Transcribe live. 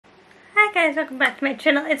Hi guys, welcome back to my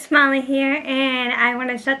channel. It's Molly here, and I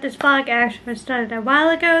want to start this vlog. I actually started a while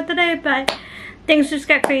ago today, but things just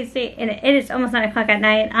got crazy, and it is almost 9 o'clock at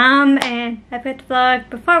night. And I put the vlog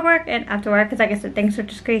before work and after work, because like I said, things are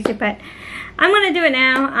just crazy, but I'm gonna do it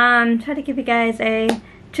now. Try to give you guys a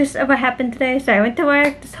gist of what happened today. So I went to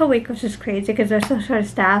work. This whole week was just crazy because there's so short of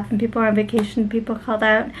staff and people are on vacation, people called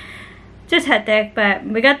out. Just hectic, but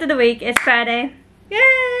we got through the week. It's Friday.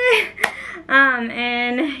 Yay!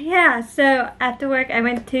 And yeah, so after work I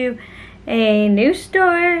went to a new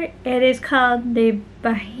store. It is called the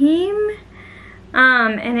Bahim,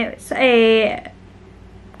 and it's a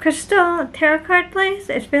crystal tarot card place.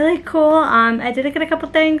 It's really cool. I did get a couple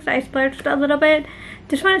things. I splurged a little bit.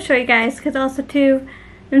 Just want to show you guys, because also too,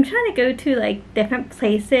 I'm trying to go to like different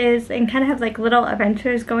places and kind of have like little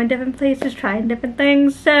adventures, going different places, trying different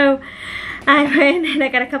things. So I went and I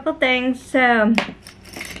got a couple things. So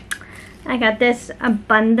I got this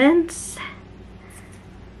abundance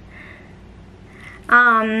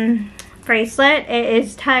bracelet. It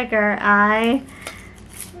is tiger eye.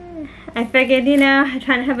 I figured, you know, I'm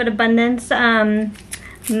trying to have an abundance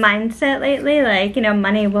mindset lately. Like, you know,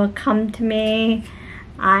 money will come to me.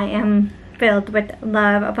 I am filled with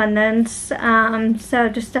love, abundance. So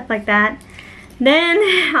just stuff like that. Then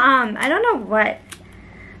I don't know what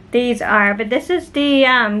these are, but this is the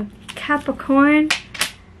Capricorn.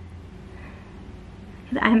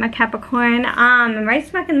 I'm a Capricorn. I'm right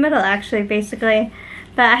smack in the middle, actually, basically.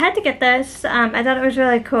 But I had to get this. I thought it was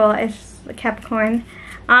really cool. It's a Capricorn.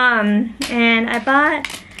 And I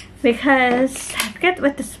bought, because I forget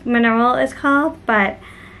what this mineral is called, but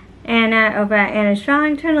Anna over at Anna's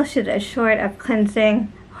Drawing Journal, she did a short of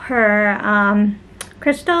cleansing her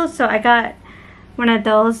crystals. So I got one of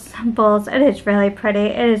those bowls. It is really pretty.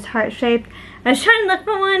 It is heart-shaped. I was trying to look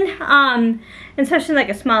for one, especially like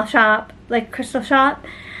a small shop, like crystal shop.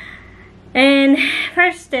 And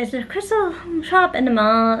first there's a crystal shop in the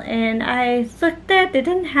mall, and I looked there. They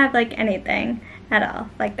didn't have like anything at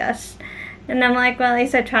all like this. And I'm like, well, at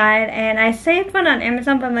least I tried. And I saved one on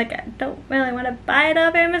Amazon, but I'm like, I don't really want to buy it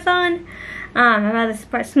off Amazon. I'd rather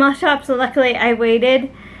support small shops. So luckily I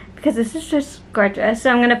waited, because this is just gorgeous.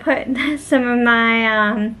 So I'm gonna put some of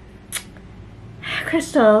my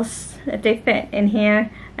crystals, if they fit, in here.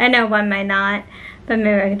 I know one might not, but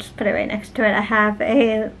maybe I can just put it right next to it. I have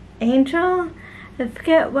a angel. I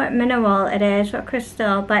forget what mineral it is, what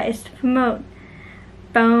crystal, but it's to promote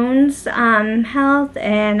bones, health,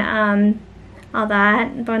 and all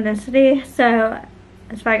that, bone density. So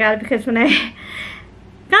that's why I got it, because when I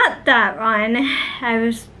got that one, I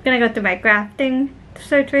was gonna go through my grafting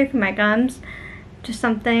surgery for my gums. Just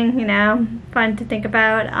something, you know, fun to think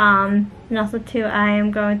about. And also too, I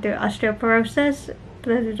am going through osteoporosis. For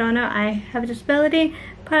those who don't know, I have a disability.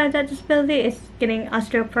 Part of that disability is getting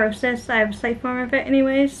osteoporosis. I have a slight form of it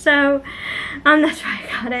anyways, so that's why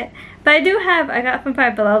I got it. But I got from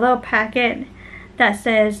Five Below a little packet that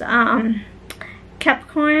says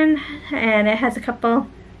Capricorn, and it has a couple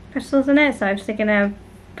crystals in it, so I was thinking of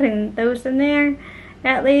putting those in there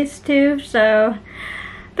at least too. So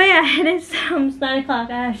but yeah, it is almost 9 o'clock.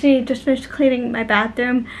 I actually just finished cleaning my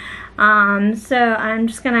bathroom. So I'm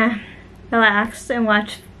just gonna relax and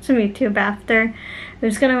watch some YouTube after. I'm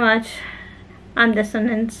just gonna watch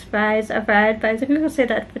Descendants Rise of Red, but I was gonna go say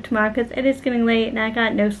that for tomorrow, because it is getting late and I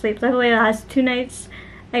got no sleep. Luckily the last 2 nights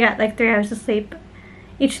I got like 3 hours of sleep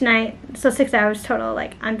each night, so 6 hours total.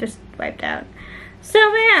 Like, I'm just wiped out. So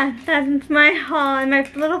yeah, that's my haul and my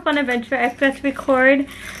little fun adventure. I forgot to record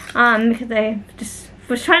because I just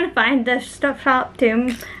was trying to find the stuff shop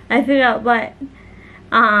too. I figured out what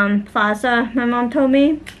plaza my mom told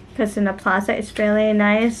me, because in the plaza it's really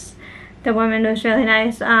nice. The woman was really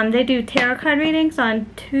nice. They do tarot card readings on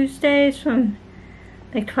Tuesdays from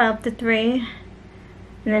like 12 to 3,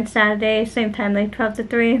 and then Saturday same time, like 12 to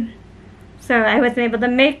 3. So I wasn't able to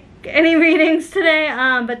make any readings today,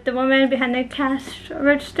 but the woman behind the cash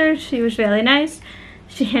register, she was really nice.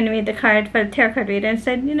 She handed me the card for the tarot card reading and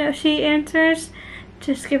said, you know, she answers.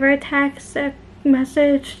 Just give her a text, a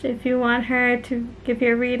message if you want her to give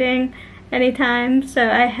you a reading anytime. So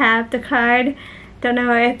I have the card. Don't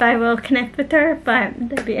know if I will connect with her, but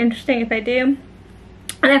that'd be interesting if I do.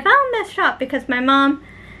 And I found this shop because my mom,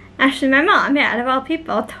 yeah, out of all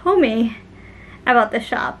people, told me about this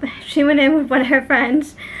shop. She went in with one of her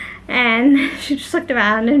friends, and she just looked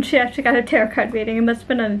around, and she actually got a tarot card reading. It must have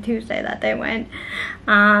been on a Tuesday that they went,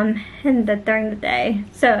 during the day.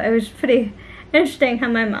 So it was pretty interesting how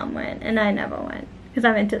my mom went and I never went, because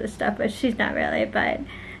I'm into this stuff, but she's not really. But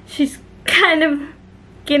she's kind of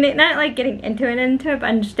getting, not like getting into it, but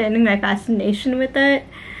understanding my fascination with it.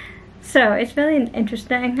 So it's really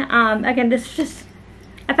interesting. Again, this is just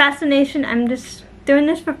a fascination. I'm just doing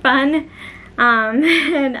this for fun.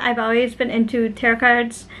 And I've always been into tarot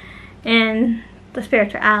cards and the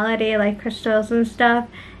spirituality, like crystals and stuff.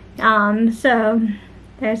 So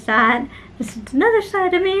there's that. This is another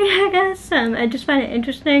side of me, I guess. I just find it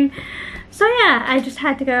interesting. So yeah, I just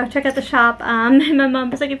had to go check out the shop. And my mom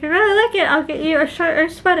was like, if you really like it, I'll get you a shirt or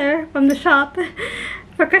sweater from the shop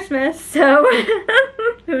for Christmas. So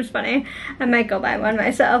it was funny. I might go buy one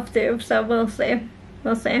myself too, so we'll see.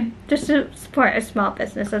 We'll see. Just to support a small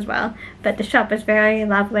business as well. But the shop was very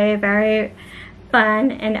lovely, very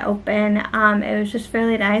fun and open. It was just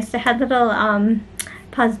really nice. They had little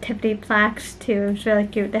positivity plaques too. It was really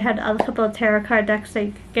cute. They had a couple of tarot card decks that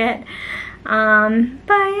you could get. But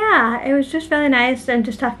yeah, it was just really nice. And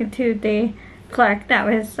just talking to the clerk that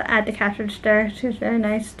was at the cash register, she was very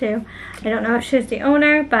nice too. I don't know if she's the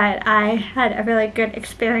owner, but I had a really good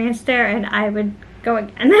experience there and I would go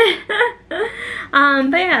again.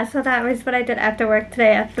 But yeah, so that was what I did after work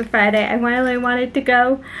today, after Friday. I really wanted to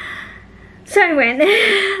go, so I went.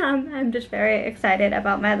 I'm just very excited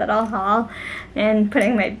about my little haul and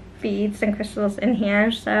putting my beads and crystals in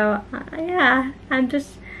here. So yeah, I don't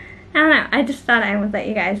know, I just thought I would let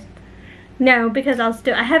you guys know, because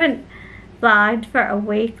I haven't vlogged for a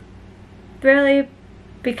week really,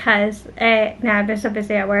 because now I've been so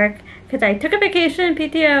busy at work, because I took a vacation,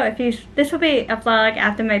 PTO. This will be a vlog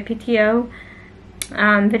after my PTO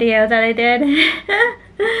video that I did.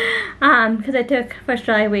 Because I took 1st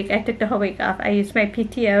July week, I took the whole week off. I used my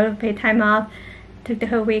PTO to pay time off, took the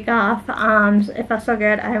whole week off. It felt so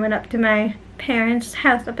good. I went up to my parents'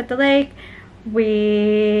 house up at the lake.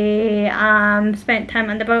 We spent time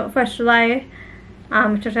on the boat 1st July,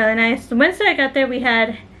 which was really nice. The Wednesday I got there, we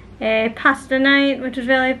had a pasta night, which was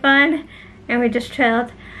really fun, and we just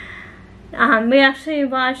chilled. We actually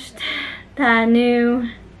watched the new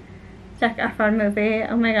Zac Efron movie,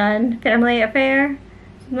 oh my god, Family Affair,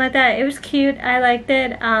 something like that. It was cute, I liked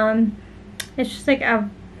it. It's just like a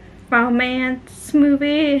romance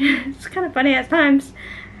movie. It's kind of funny at times.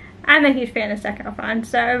 I'm a huge fan of Zac Efron,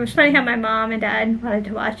 so it was funny how my mom and dad wanted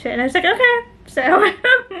to watch it, and I was like, okay. So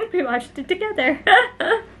we watched it together.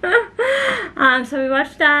 So we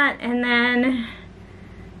watched that, and then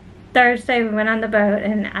Thursday we went on the boat,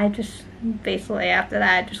 and I just basically after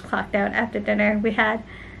that just clocked out after dinner. We had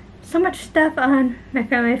so much stuff on my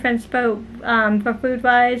family friend's boat for food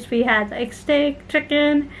wise. We had like steak,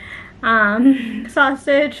 chicken,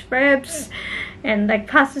 sausage, ribs, and like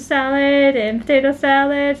pasta salad and potato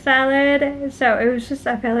salad. So it was just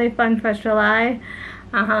a really fun 1st July.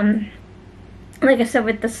 Like I said,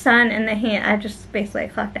 with the sun and the heat, I just basically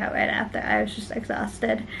clocked out right after. I was just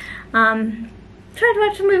exhausted. Tried to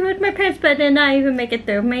watch a movie with my parents, but did not even make it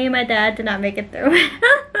through. Me and my dad did not make it through.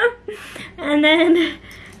 And then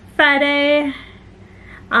Friday,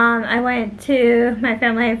 I went to my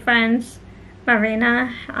family and friends'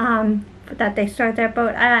 marina that they stored their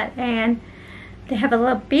boat at, and they have a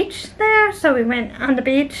little beach there, so we went on the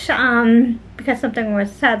beach because something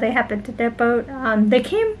was sadly happened to their boat. They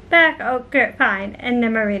came back okay, fine in the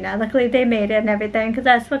marina. Luckily they made it and everything, because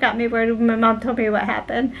that's what got me worried when my mom told me what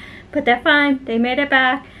happened. But they're fine, they made it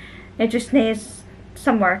back. It just needs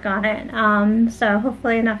some work on it. So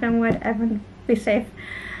hopefully, knock on wood, everyone will be safe.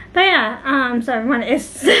 But yeah, so everyone is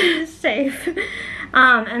safe.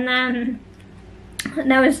 And then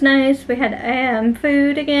that was nice. We had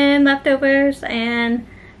food again, leftovers, and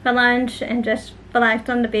for lunch, and just relaxed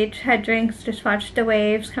on the beach, had drinks, just watched the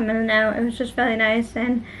waves come in and out. It was just really nice,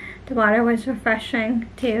 and the water was refreshing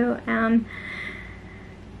too.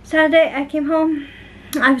 Saturday I came home.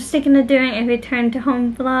 I was thinking of doing a return to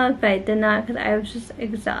home vlog, but I did not because I was just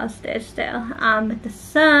exhausted still with the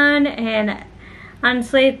sun. And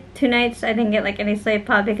honestly, 2 nights I didn't get like any sleep,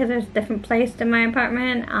 probably because there's a different place in my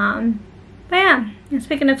apartment. But yeah, and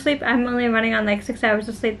speaking of sleep, I'm only running on like 6 hours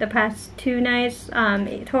of sleep the past 2 nights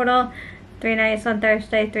total. 3 nights on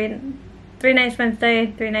Thursday, three nights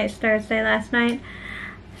Wednesday, 3 nights Thursday last night.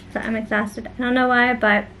 So I'm exhausted. I don't know why,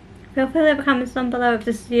 but feel free to leave a comment down below if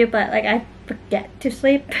this is you, but like I forget to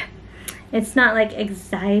sleep. It's not like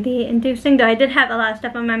anxiety inducing, though I did have a lot of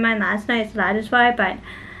stuff on my mind last night, so that is why. But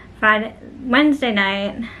Wednesday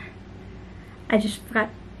night, I just forgot,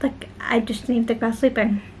 like I just need to go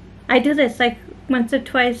sleeping. I do this like once or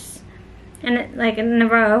twice in like in a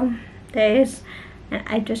row days, and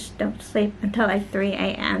I just don't sleep until like 3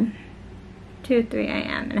 a.m. 2, 3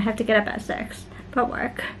 a.m. and I have to get up at 6 for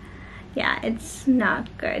work. Yeah, it's not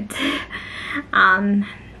good.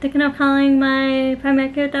 Thinking of calling my primary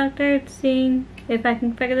care doctor, seeing if I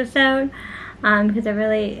can figure this out, because it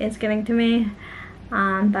really is getting to me.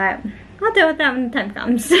 But I'll deal with that when the time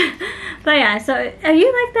comes. But yeah, so are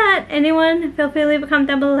you like that? Anyone? Feel free to leave a comment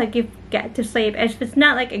down below. Like, you get to sleep. If it's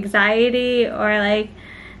not like anxiety or like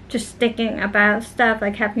just thinking about stuff,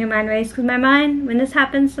 like having your mind race. Because my mind, when this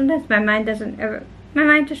happens, sometimes my mind doesn't ever, my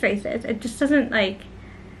mind just races. It just doesn't like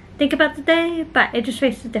think about the day, but it just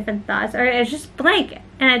races different thoughts, or it's just blank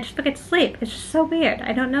and I just forget to sleep. It's just so weird.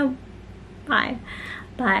 I don't know why.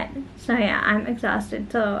 But so yeah, I'm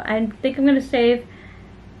exhausted. So I think I'm gonna save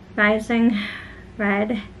Rising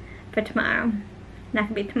Red for tomorrow. Not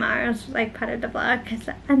gonna be tomorrow's like part of the vlog, because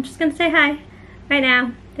I'm just gonna say hi right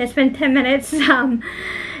now. It's been 10 minutes.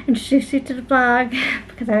 Introduce you to the vlog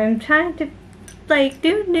because I'm trying to like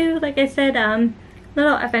do new, like I said,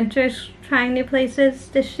 little adventures, trying new places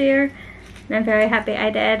this year, and I'm very happy I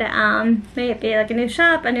did. Maybe like a new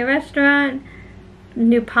shop, a new restaurant,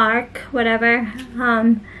 new park, whatever.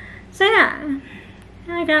 So yeah,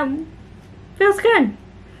 feels good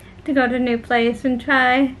to go to a new place and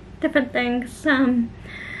try different things. And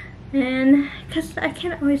because I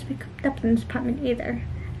can't always be cooped up in this apartment either.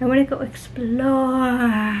 I want to go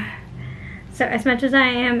explore. So as much as I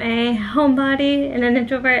am a homebody and an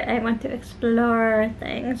introvert, I want to explore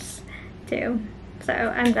things too. So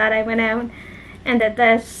I'm glad I went out and did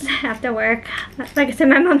this after work. Like I said,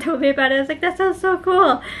 my mom told me about it. I was like, that sounds so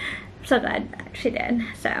cool. I'm so glad she did.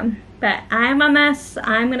 So, but I'm a mess.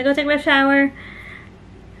 I'm gonna go take my shower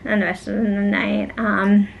and the rest of the night.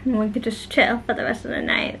 We could just chill for the rest of the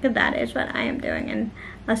night, because that is what I am doing. And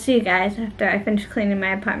I'll see you guys after I finish cleaning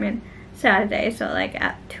my apartment Saturday, so like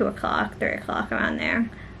at 2 o'clock, 3 o'clock, around there.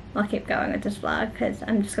 I'll keep going with this vlog because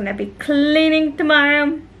I'm just gonna be cleaning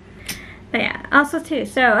tomorrow. But yeah, also too,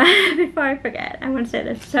 so before I forget, I want to say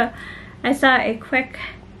this. So I saw a quick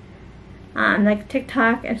like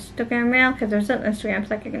TikTok, Instagram reel, because there's an Instagram,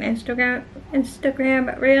 so like an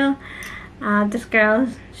Instagram reel. This girl,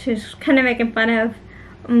 she's kind of making fun of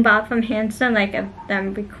Bob from Hanson, like of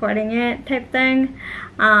them recording it type thing,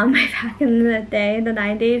 back in the day, the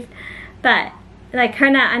 90s. But like her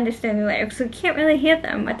not understanding lyrics, so you can't really hear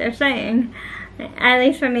them, what they're saying. At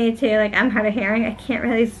least for me too, like I'm hard of hearing, I can't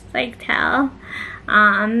really like tell.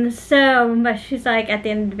 So, but she's like at the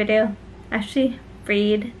end of the video, actually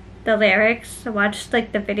read the lyrics, watch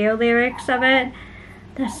like the video lyrics of it.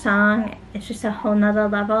 The song, it's just a whole nother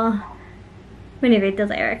level when you read the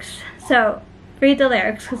lyrics. So read the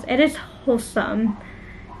lyrics because it is wholesome.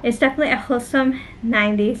 It's definitely a wholesome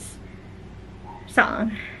 90s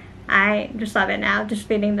song. I just love it now, just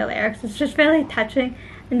reading the lyrics. It's just really touching.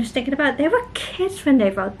 And just thinking about, they were kids when they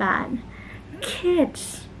wrote that.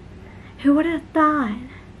 Kids. Who would have thought?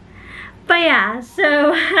 But yeah,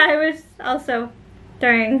 so I was also,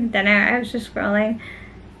 during dinner, I was just scrolling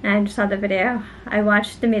and I just saw the video. I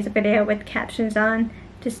watched the music video with captions on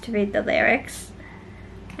just to read the lyrics.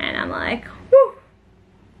 And I'm like, whew.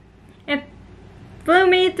 It blew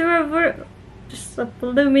me through a roof. Just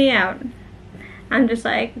blew me out. I'm just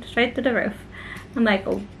like, straight to the roof. I'm like,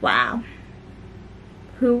 oh, wow.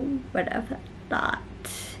 Who would have thought?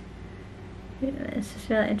 This is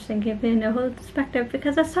really interesting, giving me a whole perspective,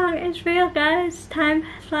 because the song is real, guys. Time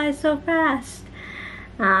flies so fast.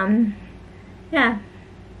 Yeah,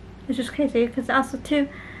 it's just crazy, because also too,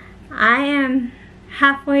 I am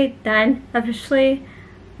halfway done, officially,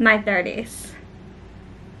 my 30s.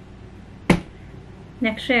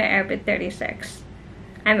 Next year I'll be 36.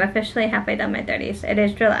 I'm officially halfway done my 30s. It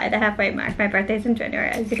is July, the halfway mark. My birthday's in January.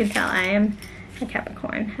 As you can tell, I am a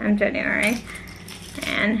Capricorn. I'm January.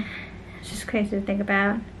 And it's just crazy to think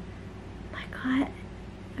about. My God,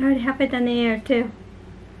 I already halfway done the year too.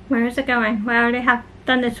 Where is it going? Well, I already have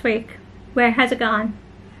done this week. Where has it gone?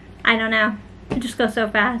 I don't know. It just goes so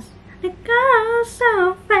fast. It goes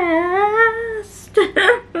so fast.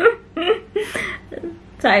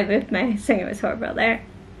 Sorry if my singing was horrible there.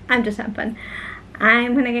 I'm just having fun.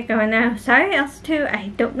 I'm gonna get going now. Sorry also too, I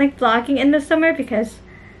don't like vlogging in the summer because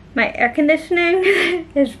my air conditioning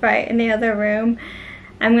is right in the other room.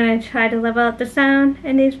 I'm gonna try to level out the sound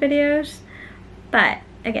in these videos. But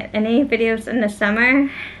again, any videos in the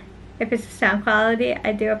summer, if it's the sound quality,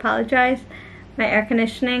 I do apologize. My air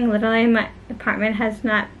conditioning, literally my apartment has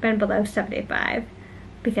not been below 75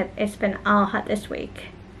 because it's been all hot this week.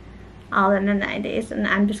 All in the 90s, and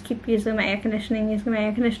I'm just keep using my air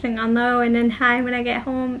conditioning on low and then high when I get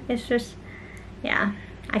home. It's just, yeah,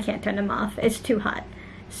 I can't turn them off. It's too hot.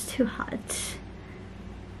 It's too hot.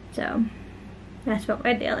 So that's what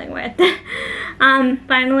we're dealing with.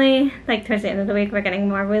 Finally, like towards the end of the week, we're getting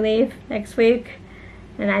more relief next week,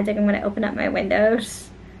 and I think I'm gonna open up my windows,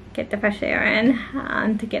 get the fresh air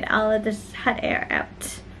in, to get all of this hot air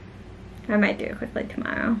out. I might do it quickly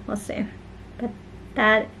tomorrow. We'll see. But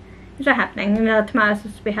that is what happening. You know, tomorrow's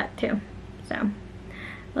supposed to be hot too, so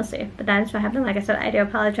we'll see. But that is what happened. Like I said, I do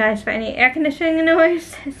apologize for any air conditioning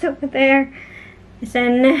noise. It's over there. It's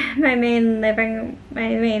in my main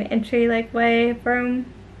entry like way room,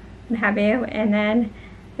 what have you, and then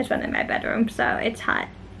there's one in my bedroom. So it's hot.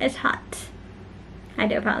 It's hot. I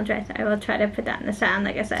do apologize. I will try to put that in the sound,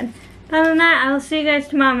 like I said. But other than that, I will see you guys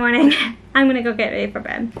tomorrow morning. I'm gonna go get ready for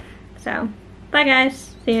bed. So, bye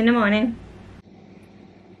guys. See you in the morning.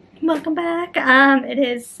 Welcome back. It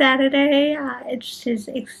is Saturday. It's just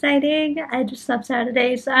exciting. I just love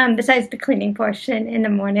Saturdays. Besides the cleaning portion in the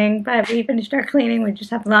morning, but we finished our cleaning. We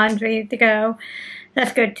just have laundry to go.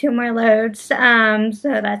 That's good. 2 more loads. So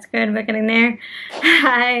that's good. We're getting there.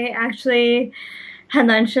 I actually had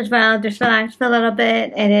lunch as well. Just relaxed for a little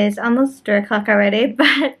bit. It is almost 3 o'clock already,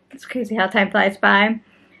 but it's crazy how time flies by.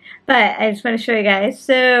 But I just want to show you guys.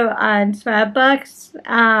 So on Starbucks,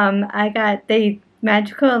 I got the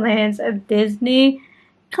Magical Lands of Disney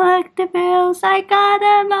collectibles. I got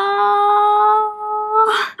them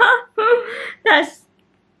all. That's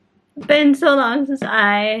been so long since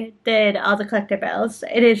I did all the collectibles.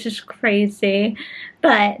 It is just crazy.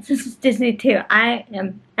 But since it's Disney too, I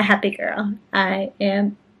am a happy girl. I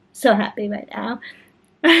am so happy right now.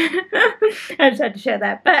 I just had to share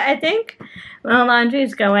that. But I think my laundry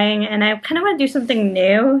is going, and I kind of want to do something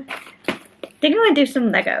new. I think I want to do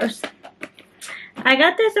some Legos. I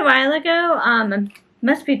got this a while ago.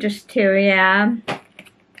 Must be just 2, yeah. I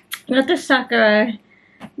got the Sakura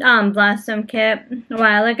Blossom kit a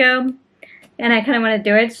while ago, and I kind of want to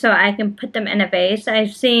do it so I can put them in a vase.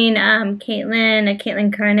 I've seen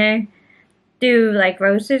Caitlin Kerner do like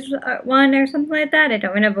roses one or something like that. I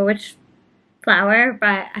don't remember which flower,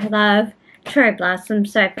 but I love cherry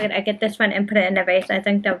blossoms, so I figured I'd get this one and put it in a vase. I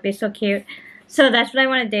think that would be so cute. So that's what I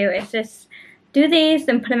want to do, is just do these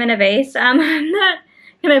and put them in a vase. I'm not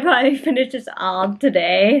gonna probably finish this all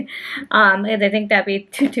today. I think that'd be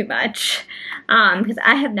too much. Because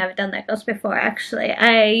I have never done Legos before, actually.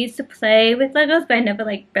 I used to play with Legos, but I never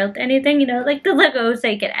like built anything, you know, like the Legos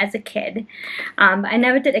I get as a kid. I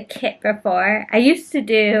never did a kit before. I used to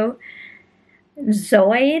do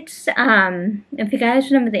Zoids. If you guys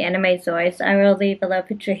remember the anime Zoids, I will leave a little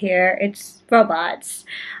picture here. It's robots.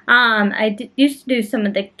 I used to do some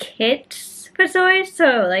of the kits for Zoids,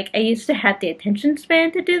 so like I used to have the attention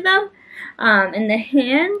span to do them, and the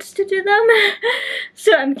hands to do them.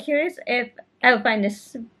 So I'm curious if I'll find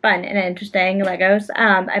this fun and interesting Legos.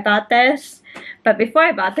 I bought this, but before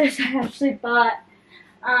I bought this, I actually bought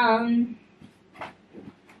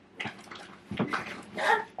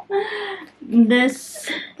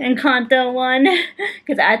this Encanto one,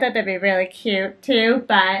 because I thought that'd be really cute too,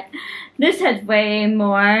 but this has way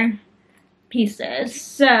more pieces.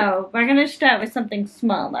 So we're gonna start with something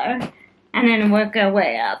smaller and then work our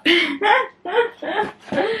way up.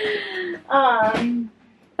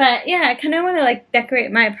 But yeah, I kind of want to like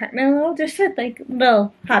decorate my apartment a little, just with like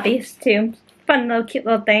little hobbies too. Fun little cute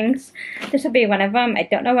little things. This will be one of them. I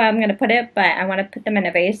don't know where I'm gonna put it, but I want to put them in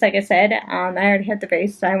a vase, like I said. I already have the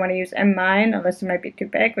vase, so I want to use in mine, unless it might be too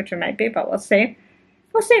big, which it might be, but we'll see.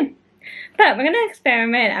 We'll see. But we're gonna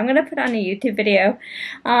experiment. I'm gonna put on a YouTube video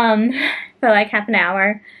for like half an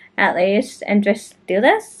hour at least, and just do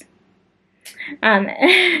this. I'm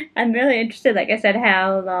really interested, like I said,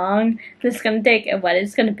 how long this is gonna take and what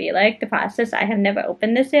it's gonna be like, the process. I have never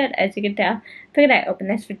opened this yet, as you can tell. Figured I'd open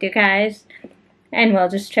this with you guys, and we'll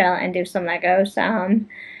just chill and do some Legos.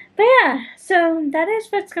 But yeah, so that is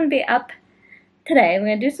what's gonna be up today. We're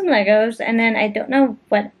gonna do some Legos, and then I don't know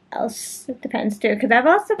what else. It depends too, because I've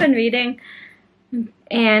also been reading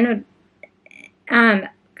and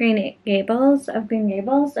Green Gables,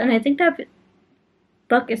 and I think that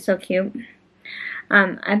book is so cute.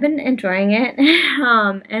 I've been enjoying it.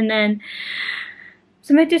 And then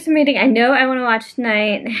so I might do some reading. I know I want to watch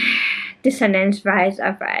tonight Descendants Rise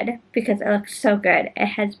of Red, because it looks so good. It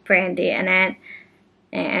has Brandy in it,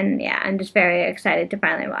 and yeah, I'm just very excited to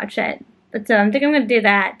finally watch it. But so I think I'm going to do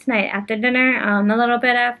that tonight after dinner, a little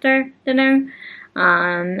bit after dinner,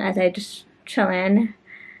 as I just chill in.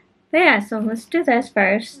 But yeah, so let's do this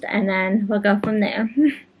first, and then we'll go from there.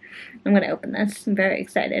 I'm going to open this. I'm very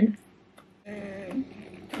excited.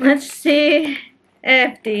 Let's see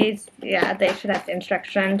if these, yeah, they should have the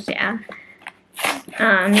instructions, yeah.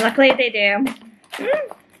 Luckily they do.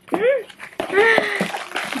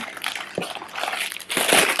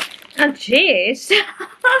 Oh, jeez.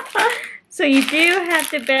 So you do have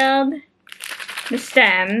to build the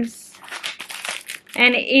stems,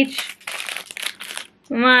 and each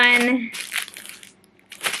one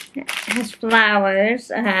has flowers.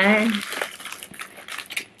 Oh,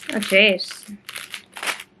 jeez.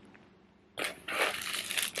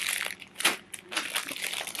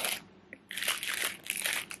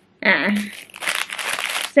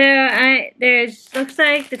 So looks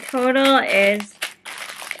like the total is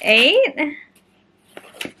 8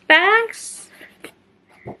 bags.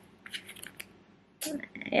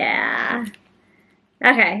 Yeah.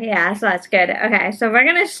 Okay, yeah, so that's good. Okay, so we're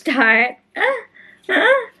gonna start.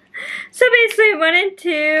 So basically, wanted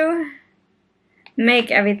to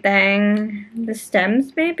make everything the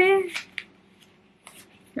stems, maybe.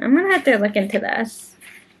 I'm gonna have to look into this.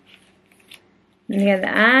 Because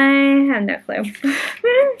I have no clue.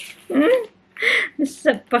 This is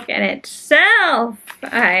a book in itself.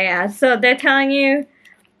 Alright, yeah, so they're telling you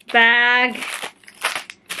bag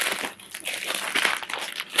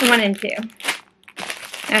 1 and 2.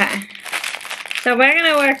 Okay. So we're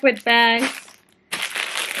gonna work with bags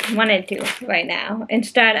 1 and 2 right now and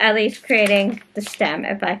start at least creating the stem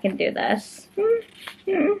if I can do this.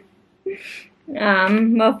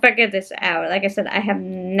 We'll figure this out. Like I said, I have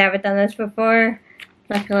never done this before.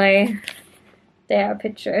 Luckily, there are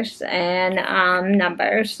pictures and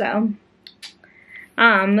numbers, so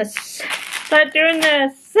let's start doing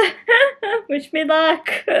this. Wish me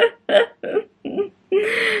luck.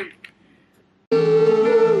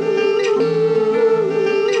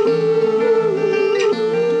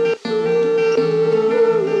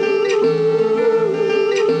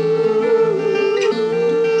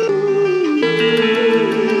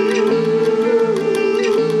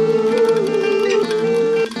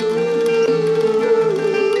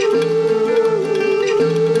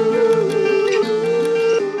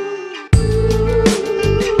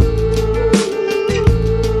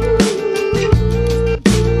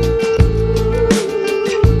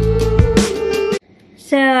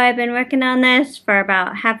 So I've been working on this for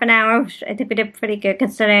about half an hour, which I think we did pretty good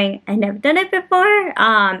considering I never done it before.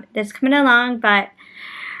 It's coming along, but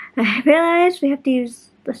I realized we have to use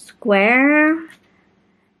the square,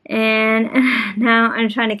 and now I'm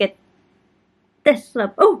trying to get this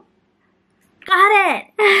up. Oh, got it!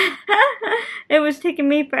 It was taking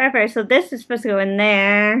me forever. So this is supposed to go in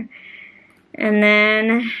there, and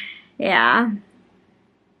then yeah,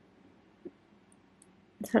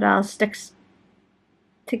 so it all sticks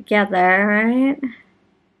together, right?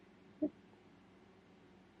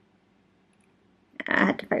 I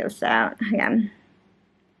had to figure this out again.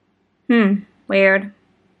 Weird.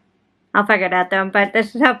 I'll figure it out though, but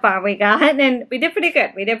this is how far we got, and we did pretty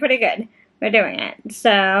good. We're doing it. So,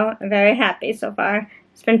 I'm very happy so far.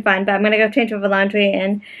 It's been fun, but I'm gonna go change over laundry,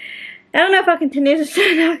 and I don't know if I'll continue this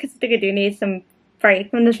or not, because I think I do need some break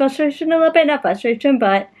from this frustration a little bit. Not frustration,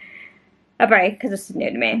 but a break, because this is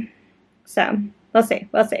new to me. So, we'll see,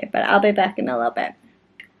 but I'll be back in a little bit.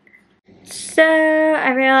 So, I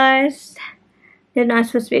realized there's not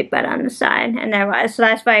supposed to be a bed on the side, and there was, so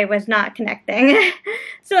that's why it was not connecting.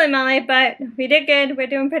 Silly Molly, but we did good, we're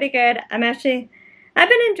doing pretty good. I've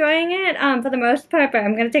been enjoying it for the most part, but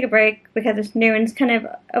I'm going to take a break because this new one's kind of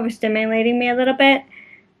overstimulating me a little bit.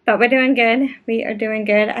 But we're doing good, we are doing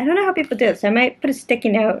good. I don't know how people do this, I might put a sticky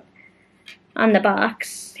note on the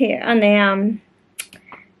box here, on the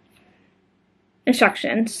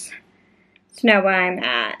instructions to know where I'm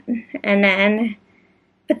at, and then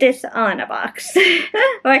put this all in a box.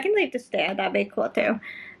 Or I can leave this there, that'd be cool too.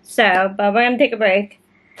 So, but we're gonna take a break,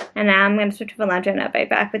 and now I'm gonna switch to laundry, and I'll be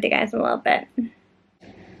back with you guys in a little bit.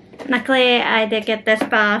 Luckily, I did get this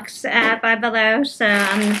box at Five Below, so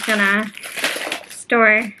I'm just gonna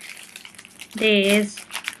store these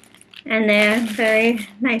in there very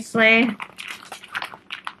nicely.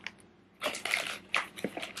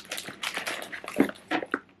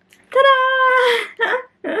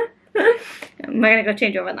 We're gonna go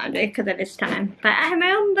change over laundry because it is time. But I have my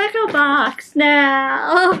own Lego box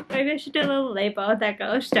now. Maybe I should do a little label that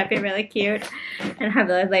goes. That'd be really cute. And have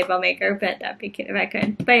a label maker, but that'd be cute if I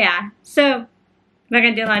could. But yeah, so we're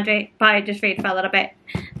gonna do laundry. Probably just read for a little bit.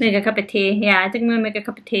 Make a cup of tea. Yeah, I think I'm gonna make a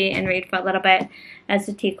cup of tea and read for a little bit as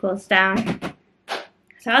the tea cools down.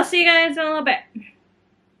 So I'll see you guys in a little bit.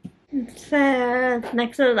 So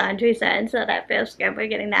next to the laundry side, so that feels good. We're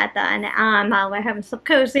getting that done. While we're having some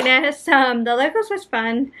coziness. The Legos was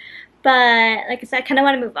fun, but like I said, I kind of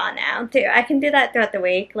want to move on now too. I can do that throughout the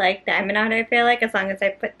week, like Diamond Art. I feel like as long as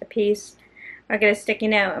I put the piece or get a sticky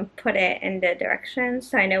note and put it in the directions,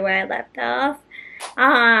 so I know where I left off.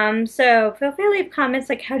 So feel free to leave comments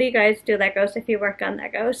like how do you guys do Legos if you work on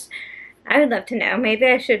Legos. I would love to know. Maybe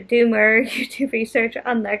I should do more YouTube research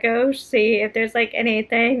on Legos, see if there's like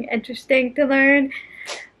anything interesting to learn.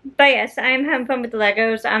 But yes, I'm having fun with the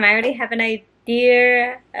Legos. I already have an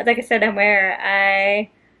idea, like I said, on where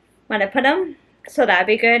I want to put them, so that'd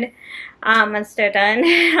be good once they're done.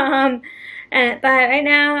 But right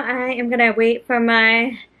now I am gonna wait for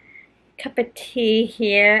my cup of tea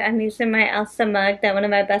here. I'm using my Elsa mug that one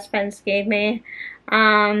of my best friends gave me.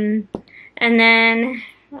 And then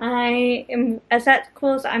as that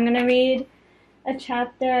cools, I'm gonna read a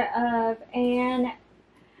chapter of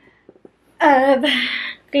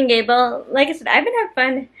Green Gable. Like I said, I've been having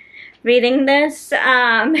fun reading this.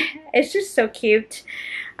 It's just so cute.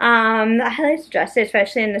 I highly suggest it,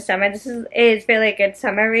 especially in the summer. This is really a good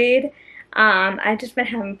summer read. I've just been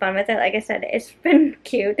having fun with it. Like I said, it's been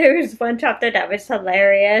cute. There was one chapter that was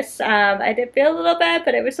hilarious. I did feel a little bad,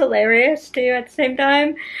 but it was hilarious too at the same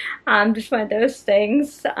time. Just one of those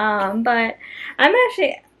things. But I'm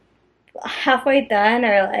actually halfway done,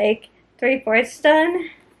 or like 3/4 done.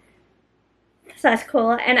 So that's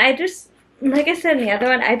cool. And I just, like I said in the other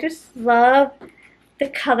one, I just love the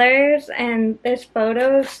colors, and there's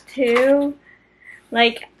photos too.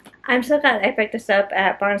 Like, I'm so glad I picked this up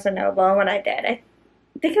at Barnes & Noble when I did. I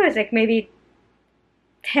think it was like maybe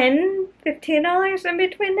 $10, $15 in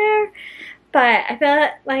between there. But I feel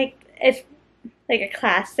like it's like a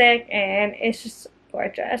classic, and it's just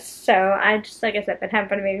gorgeous. So I just, like I said, been having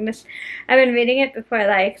fun reading this. I've been reading it before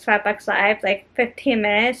like Swapbucks Live, like 15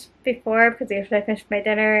 minutes before, because usually I finish my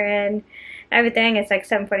dinner and everything. It's like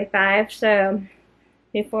 7:45, so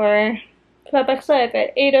before Swapbucks Live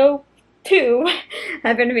at 8:02,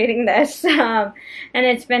 I've been reading this, and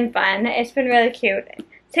it's been fun. It's been really cute.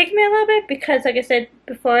 It's taken me a little bit because, like I said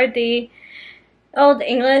before, the Old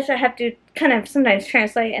English, I have to kind of sometimes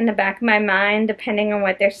translate in the back of my mind depending on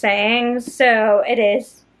what they're saying. So it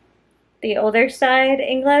is the older side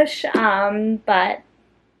English, but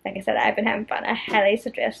like I said, I've been having fun. I highly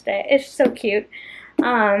suggest it. It's so cute.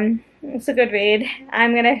 It's a good read.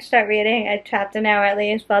 I'm going to start reading a chapter now at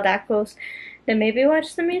least while that cools. Then maybe watch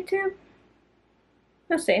some YouTube.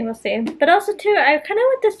 We'll see, we'll see. But also too, I kind of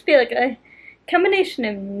want this to be like a combination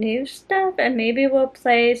of new stuff, and maybe we'll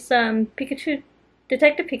play some Detective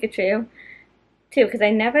Pikachu too, because I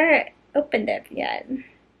never opened it yet.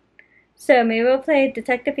 So maybe we'll play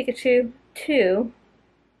Detective Pikachu 2.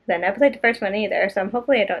 I never played the first one either, so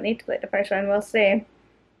hopefully I don't need to play the first one. We'll see.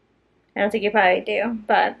 I don't think you probably do,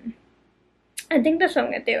 but I think that's what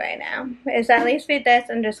I'm going to do right now, is at least read this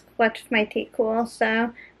and just watch my tea cool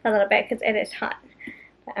so a little bit, because it is hot.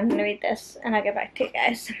 But I'm going to read this, and I'll get back to you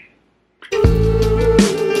guys.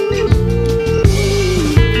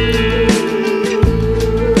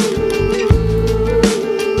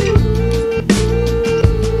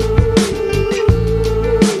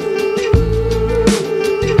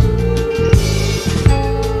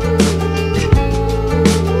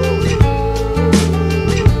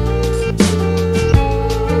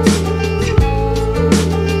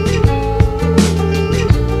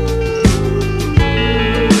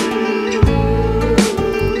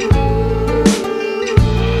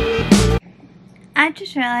 I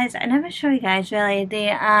just realized I never show you guys really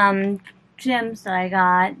the gems that I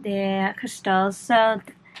got, the crystals. So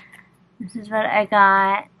this is what I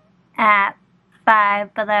got at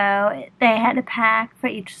Five Below. They had a pack for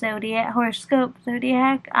each zodiac, horoscope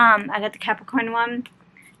zodiac. I got the Capricorn one,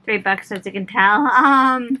 $3 as you can tell.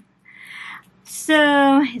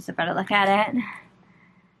 So here's a better look at it.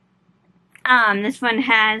 This one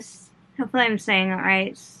has, hopefully I'm saying it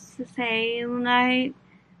right, Selenite,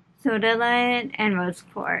 Sodalite, and Rose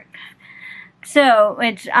Quartz. So,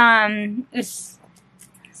 which, is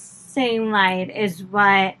Selenite is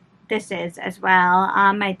what this is as well.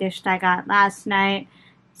 My dish that I got last night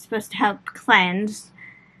is supposed to help cleanse.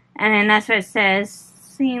 And then that's what it says.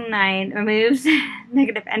 Selenite removes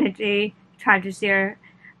negative energy, charges your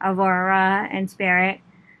aurora and spirit.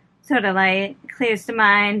 Sodalite clears the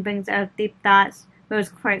mind, brings out deep thoughts. Rose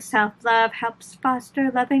Quartz self-love, helps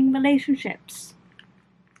foster loving relationships.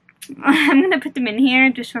 I'm going to put them in here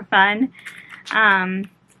just for fun. And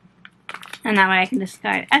that way I can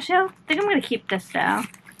discard. Actually, I think I'm going to keep this though.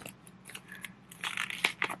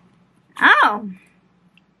 Oh!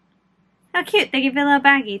 How cute. They give you a little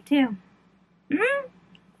baggie too.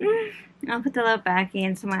 I'll put the little baggie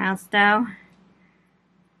in somewhere else though.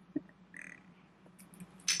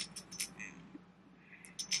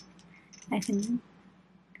 I can...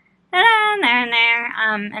 Ta-da! There and there.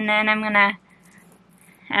 And then I'm going to...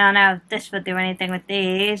 I don't know if this will do anything with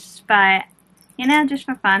these, but, you know, just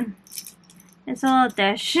for fun. It's a little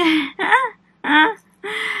dish.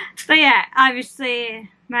 But yeah, obviously,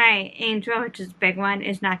 my angel, which is a big one,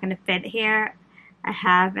 is not going to fit here. I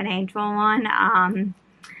have an angel one, and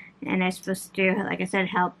it's supposed to, like I said,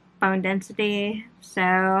 help bone density, so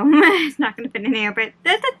it's not going to fit in here, but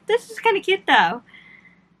this is kind of cute, though.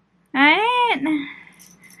 Alright?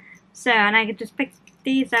 So, and I could just pick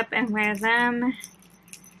these up and wear them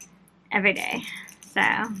every day. So,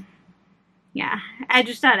 yeah, I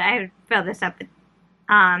just thought I would fill this up,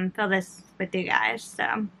 fill this with you guys, so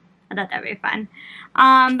I thought that'd be fun.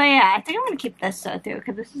 But yeah, I think I'm gonna keep this though too,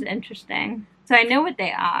 because this is interesting. So I know what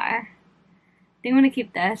they are. I think I'm gonna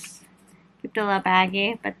keep this, keep the little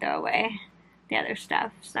baggie, but throw away the other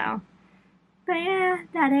stuff, so. But yeah,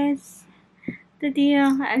 that is the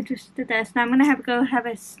deal. I just did this. Now I'm gonna go have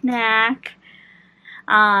a snack,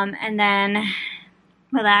 and then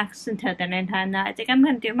relax until dinner time. Though I think I'm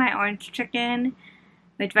gonna do my orange chicken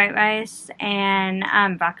with white rice and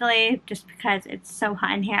broccoli, just because it's so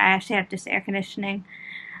hot in here. I actually have this air conditioning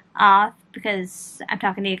off because I'm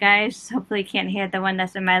talking to you guys. Hopefully you can't hear the one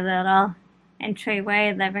that's in my little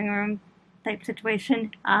entryway living room type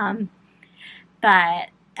situation. But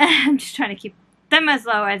I'm just trying to keep them as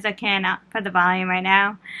low as I can for the volume right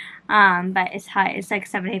now. But it's hot. It's like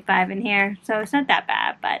 75 in here, so it's not that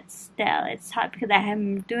bad, but still it's hot because I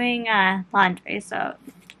am doing laundry, so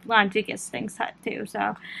laundry gets things hot too.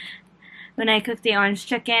 So when I cook the orange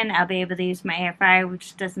chicken, I'll be able to use my air fryer,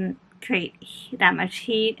 which doesn't create that much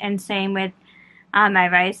heat, and same with my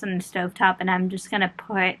rice on the stovetop. And I'm just gonna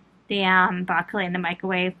put the broccoli in the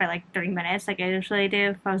microwave for like 3 minutes, like I usually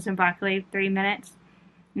do. Frozen broccoli, 3 minutes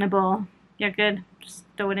in a bowl. You're good. Just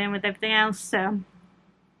throw it in with everything else. So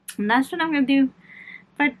and that's what I'm gonna do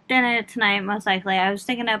for dinner tonight, most likely. I was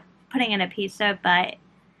thinking of putting in a pizza, but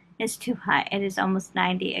it's too hot. It is almost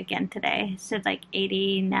 90 again today. So it's like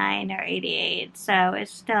 89 or 88. So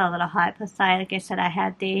it's still a little hot. Plus, like I said, I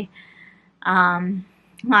had the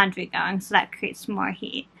laundry going, so that creates more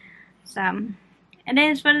heat. So it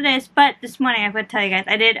is what it is. But this morning, I'm going to tell you guys,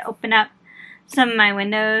 I did open up some of my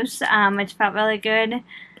windows, which felt really good,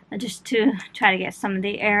 just to try to get some of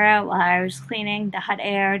the air out while I was cleaning. The hot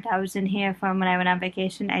air that was in here from when I went on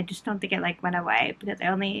vacation, I just don't think it like went away because I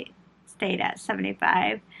only stayed at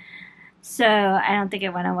 75. So I don't think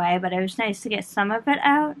it went away, but it was nice to get some of it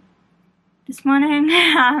out this morning.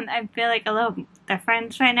 I feel like a little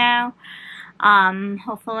different right now.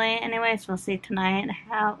 Hopefully, anyways, we'll see tonight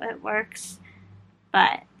how it works.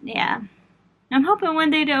 But yeah, I'm hoping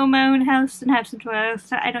one day to own my own house and have some toilets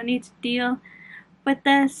so I don't need to deal with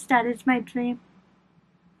this. That is my dream.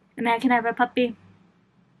 And I can have a puppy.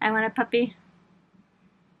 I want a puppy.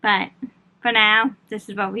 But for now, this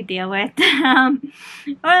is what we deal with.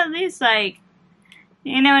 Or at least, like,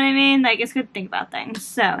 you know what I mean? Like, it's good to think about things.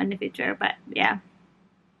 So, in the future, but yeah.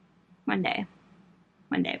 One day.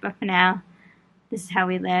 One day. But for now, this is how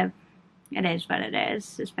we live. It is what it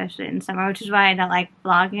is, especially in summer, which is why I don't like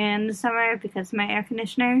vlogging in the summer because of my air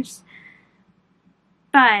conditioners.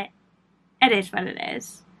 But it is what it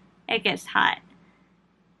is. It gets hot.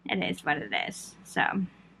 It is what it is. So,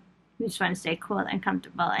 we just want to stay cool and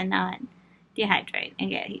comfortable and not dehydrate and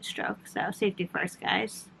get heat stroke. So, safety first,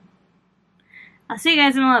 guys. I'll see you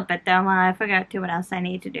guys in a little bit, though, while I figure out what else I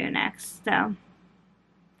need to do next. So,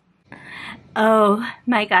 oh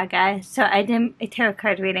my god, guys. So, I did a tarot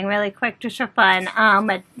card reading really quick, just for fun,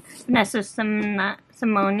 with Vanessa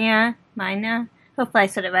Simonia, hopefully I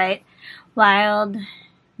said it right, Wild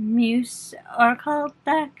Muse Oracle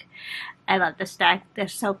deck. I love this deck. They're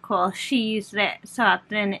so cool. She uses it so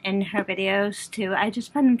often in her videos too. I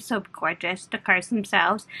just find them so gorgeous, the cards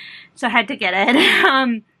themselves. So I had to get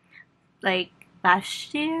it like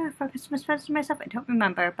last year for Christmas present for myself. I don't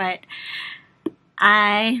remember, but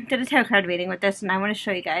I did a tarot card reading with this and I want to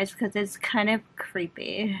show you guys because it's kind of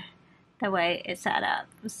creepy the way it's set up.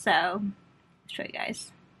 So I'll show you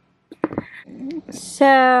guys.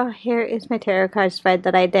 So here is my tarot card spread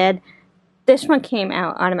that I did. This one came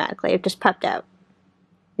out automatically. It just popped out.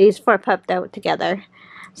 These four popped out together.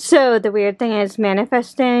 So the weird thing is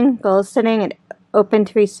manifesting, goal setting, and open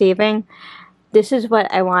to receiving. This is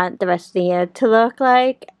what I want the rest of the year to look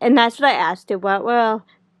like. And that's what I asked you. What will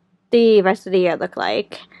the rest of the year look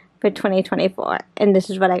like for 2024? And this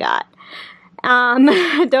is what I got.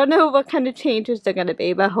 I don't know what kind of changes they're going to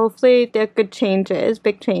be, but hopefully they're good changes,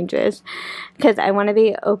 big changes. Because I want to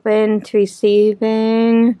be open to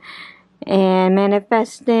receiving and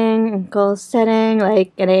manifesting and goal setting,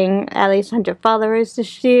 like getting at least 100 followers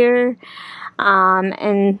this year.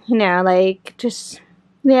 And, you know, like just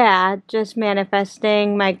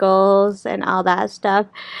manifesting my goals and all that stuff.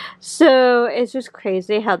 So it's just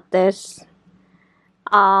crazy how this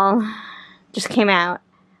all just came out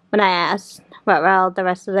when I asked what will the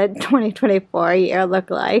rest of the 2024 year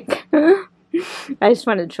look like. I just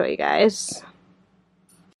wanted to show you guys.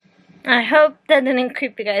 I hope that didn't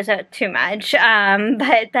creep you guys out too much,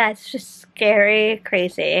 but that's just scary,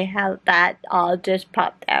 crazy how that all just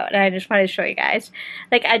popped out, and I just wanted to show you guys.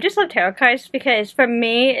 Like, I just love tarot cards because for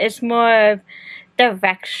me, it's more of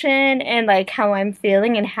direction and like how I'm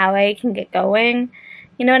feeling and how I can get going.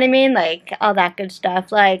 You know what I mean? Like all that good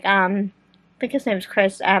stuff. Like I think his name's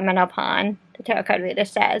Chris Manalpan, the tarot card reader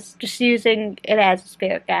says. Just using it as a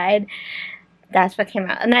spirit guide. That's what came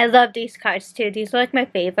out. And I love these cards too. These are like my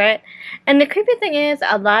favorite. And the creepy thing is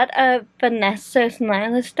a lot of Vanessa's and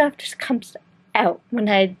Lila's stuff just comes out when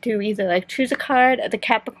I do either like choose a card or the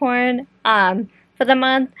Capricorn for the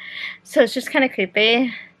month. So it's just kind of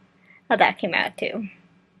creepy how that came out too.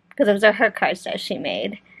 Because those are her cards that she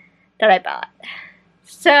made that I bought.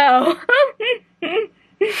 So, but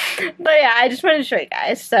yeah, I just wanted to show you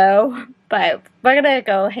guys. So, but we're going to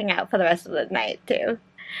go hang out for the rest of the night too.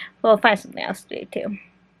 We'll find something else to do too.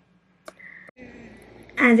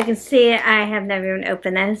 As you can see, I have never even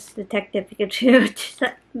opened this. Detective Pikachu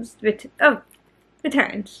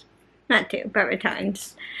returns. Not two, but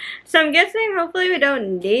returns. So I'm guessing hopefully we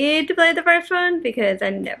don't need to play the first one because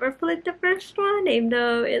I never played the first one, even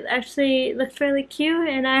though it actually looks really cute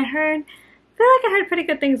and I feel like I heard pretty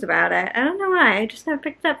good things about it. I don't know why, I just never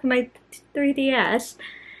picked it up for my 3DS.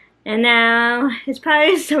 And now it's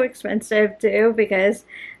probably so expensive too because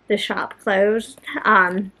the shop closed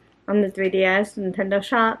on the 3DS Nintendo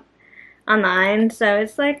shop online. So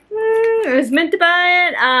it's like, I was meant to buy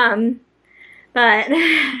it, but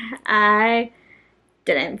I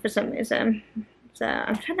didn't for some reason. So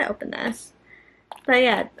I'm trying to open this. But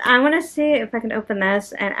yeah, I want to see if I can open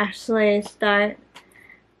this and actually start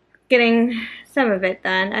getting some of it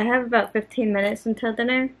done. I have about 15 minutes until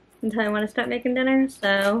dinner. Until I want to start making dinner,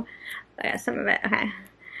 so I got some of it. Okay.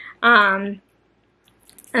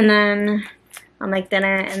 And then I'll make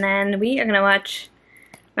dinner, and then we are gonna watch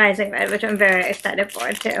Rising Red, which I'm very excited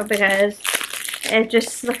for too because it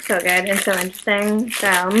just looks so good and so interesting. So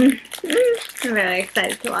I'm very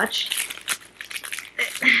excited to watch.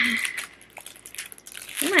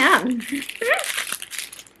 Oh my god.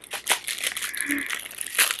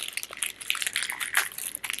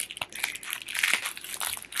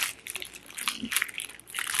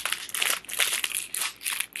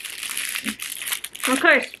 Of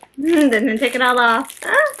course, didn't take it all off.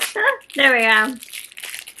 There we go.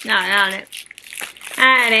 No, I got it.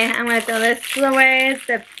 Alrighty, I'm gonna throw this away,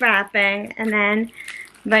 the wrapping, and then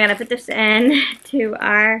we're gonna put this in to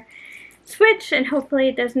our Switch, and hopefully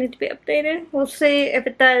it doesn't need to be updated. We'll see. If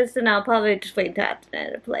it does, then I'll probably just wait until after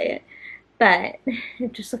dinner to play it. But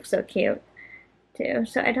it just looks so cute, too.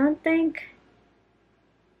 So I don't think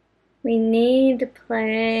we need to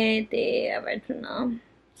play the original.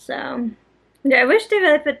 So yeah, I wish they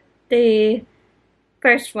really put the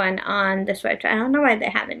first one on the Switch. I don't know why they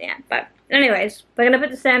haven't yet, but anyways, we're gonna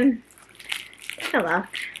put this in. Take a look.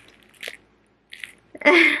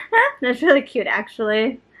 That's really cute,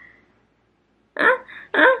 actually. But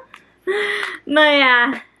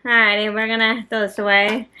yeah, alrighty, we're gonna throw this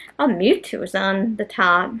away. Oh, Mewtwo is on the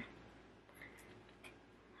top.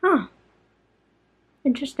 Huh.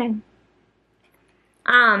 Interesting.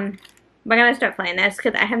 We're gonna start playing this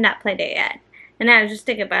because I have not played it yet. And I was just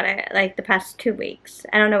thinking about it like the past 2 weeks.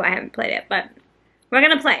 I don't know why I haven't played it, but we're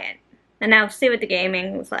gonna play it. And I'll see what the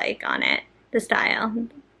gaming was like on it, the style.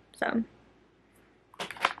 So.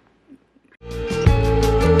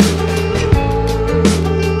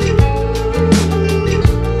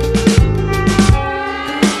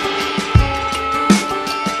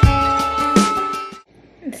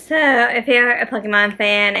 So, if you're a Pokemon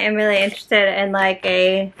fan and really interested in like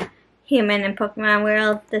a human and Pokemon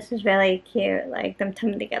world, this is really cute, like them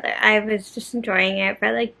coming together. I was just enjoying it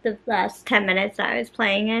for like the last 10 minutes I was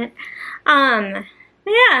playing it. But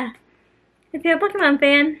yeah, if you're a Pokemon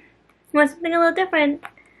fan, you want something a little different,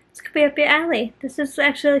 this could be up your alley. This is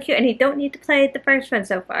actually really cute, and you don't need to play the first one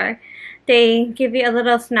so far. They give you a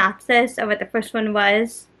little synopsis of what the first one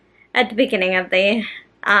was at the beginning of the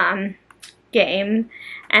game,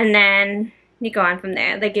 and then you go on from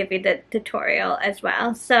there. They give you the tutorial as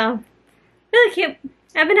well, so really cute.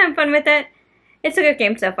 I've been having fun with it. It's a good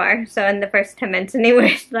game so far. So in the first 10 minutes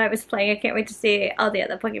anyways that I was playing, I can't wait to see all the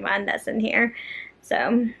other Pokemon that's in here.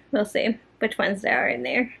 So we'll see which ones there are in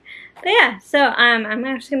there. But yeah, so I'm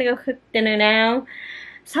actually gonna go cook dinner now.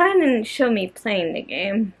 Sorry I didn't show me playing the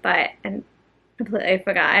game, but I completely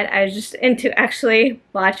forgot. I was just into actually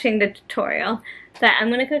watching the tutorial. But I'm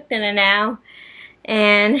gonna cook dinner now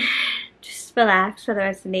and just relax for the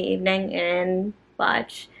rest of the evening and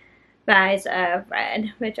watch Rise of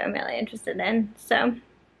Red, which I'm really interested in. So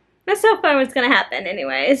that's so far what's gonna happen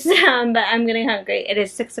anyways. But I'm getting hungry. It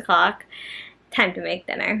is 6 o'clock. Time to make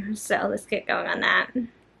dinner. So let's get going on that.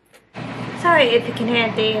 Sorry if you can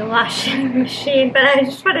hear the washing machine, but I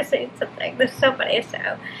just want to say something. This is so funny.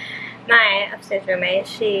 So my upstairs roommate,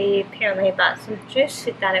 she apparently bought some juice.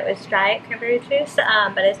 She thought it was dry cranberry juice,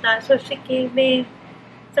 but it's not, so she gave me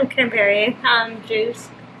some cranberry juice,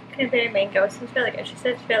 cranberry mango. So it's really good. She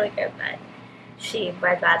said it's really good, but she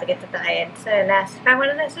would rather get the diet. So and asked if I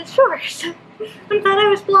wanted. I said sure. So I thought I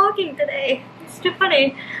was vlogging today. It's too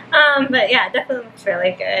funny. But yeah, it definitely looks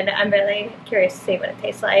really good. I'm really curious to see what it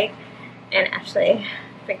tastes like and actually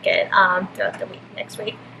drink it throughout the week next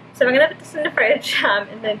week. So I'm gonna put this in the fridge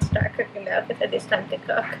and then start cooking though because it is time to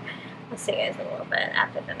cook. I'll see you guys in a little bit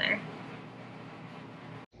after dinner.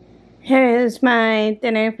 Here is my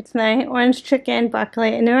dinner for tonight. Orange chicken,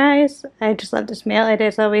 broccoli, and rice. I just love this meal. It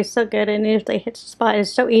is always so good and usually hits the spot.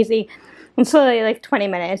 It's so easy. It's literally like 20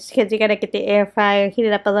 minutes because you gotta get the air fryer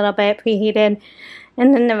heated up a little bit, preheated.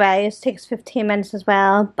 And then the rice takes 15 minutes as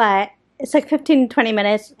well. But it's like 15 to 20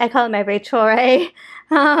 minutes. I call it my Rachel Ray.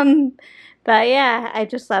 But yeah, I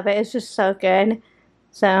just love it. It's just so good.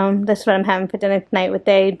 So that's what I'm having for dinner tonight with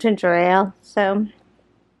a ginger ale. So,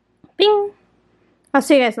 bing! I'll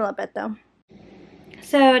see you guys in a little bit though.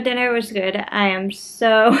 So dinner was good. I am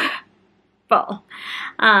so full.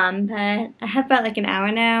 But I have about like an hour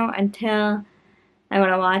now until I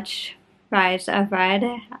want to watch Rise of Red,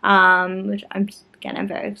 which I'm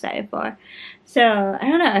very excited for. So I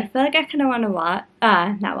don't know. I feel like I kind of want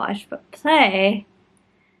to not watch, but play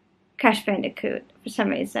Crash Bandicoot for some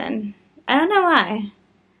reason. I don't know why.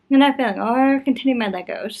 I'm not feeling, or continue my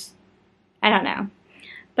Legos. I don't know.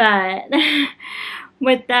 But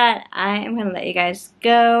with that, I am going to let you guys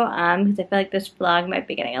go because I feel like this vlog might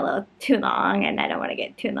be getting a little too long and I don't want to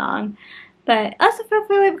get too long. But also feel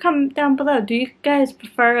free to leave a comment down below. Do you guys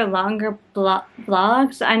prefer longer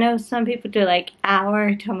vlogs? I know some people do like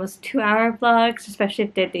hour to almost 2-hour vlogs, especially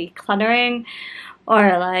if they're decluttering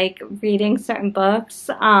or like reading certain books,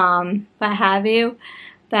 what have you.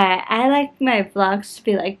 But I like my vlogs to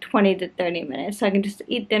be like 20 to 30 minutes so I can just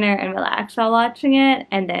eat dinner and relax while watching it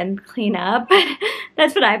and then clean up.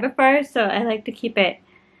 That's what I prefer, so I like to keep it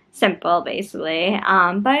simple basically.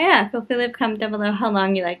 But yeah, feel free to leave a comment down below how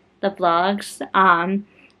long you like the vlogs.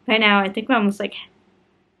 Right now I think we're almost like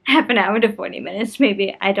half an hour to 40 minutes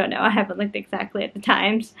maybe. I don't know. I haven't looked exactly at the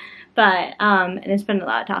times. But, and it's been a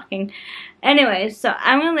lot of talking. Anyways, so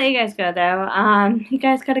I'm going to let you guys go though. You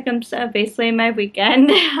guys got a glimpse of basically my weekend.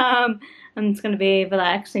 I'm just going to be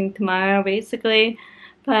relaxing tomorrow basically.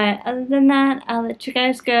 But other than that, I'll let you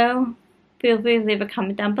guys go. Feel free to leave a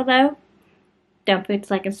comment down below. Don't forget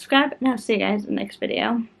to like and subscribe. And I'll see you guys in the next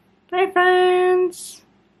video. Bye friends!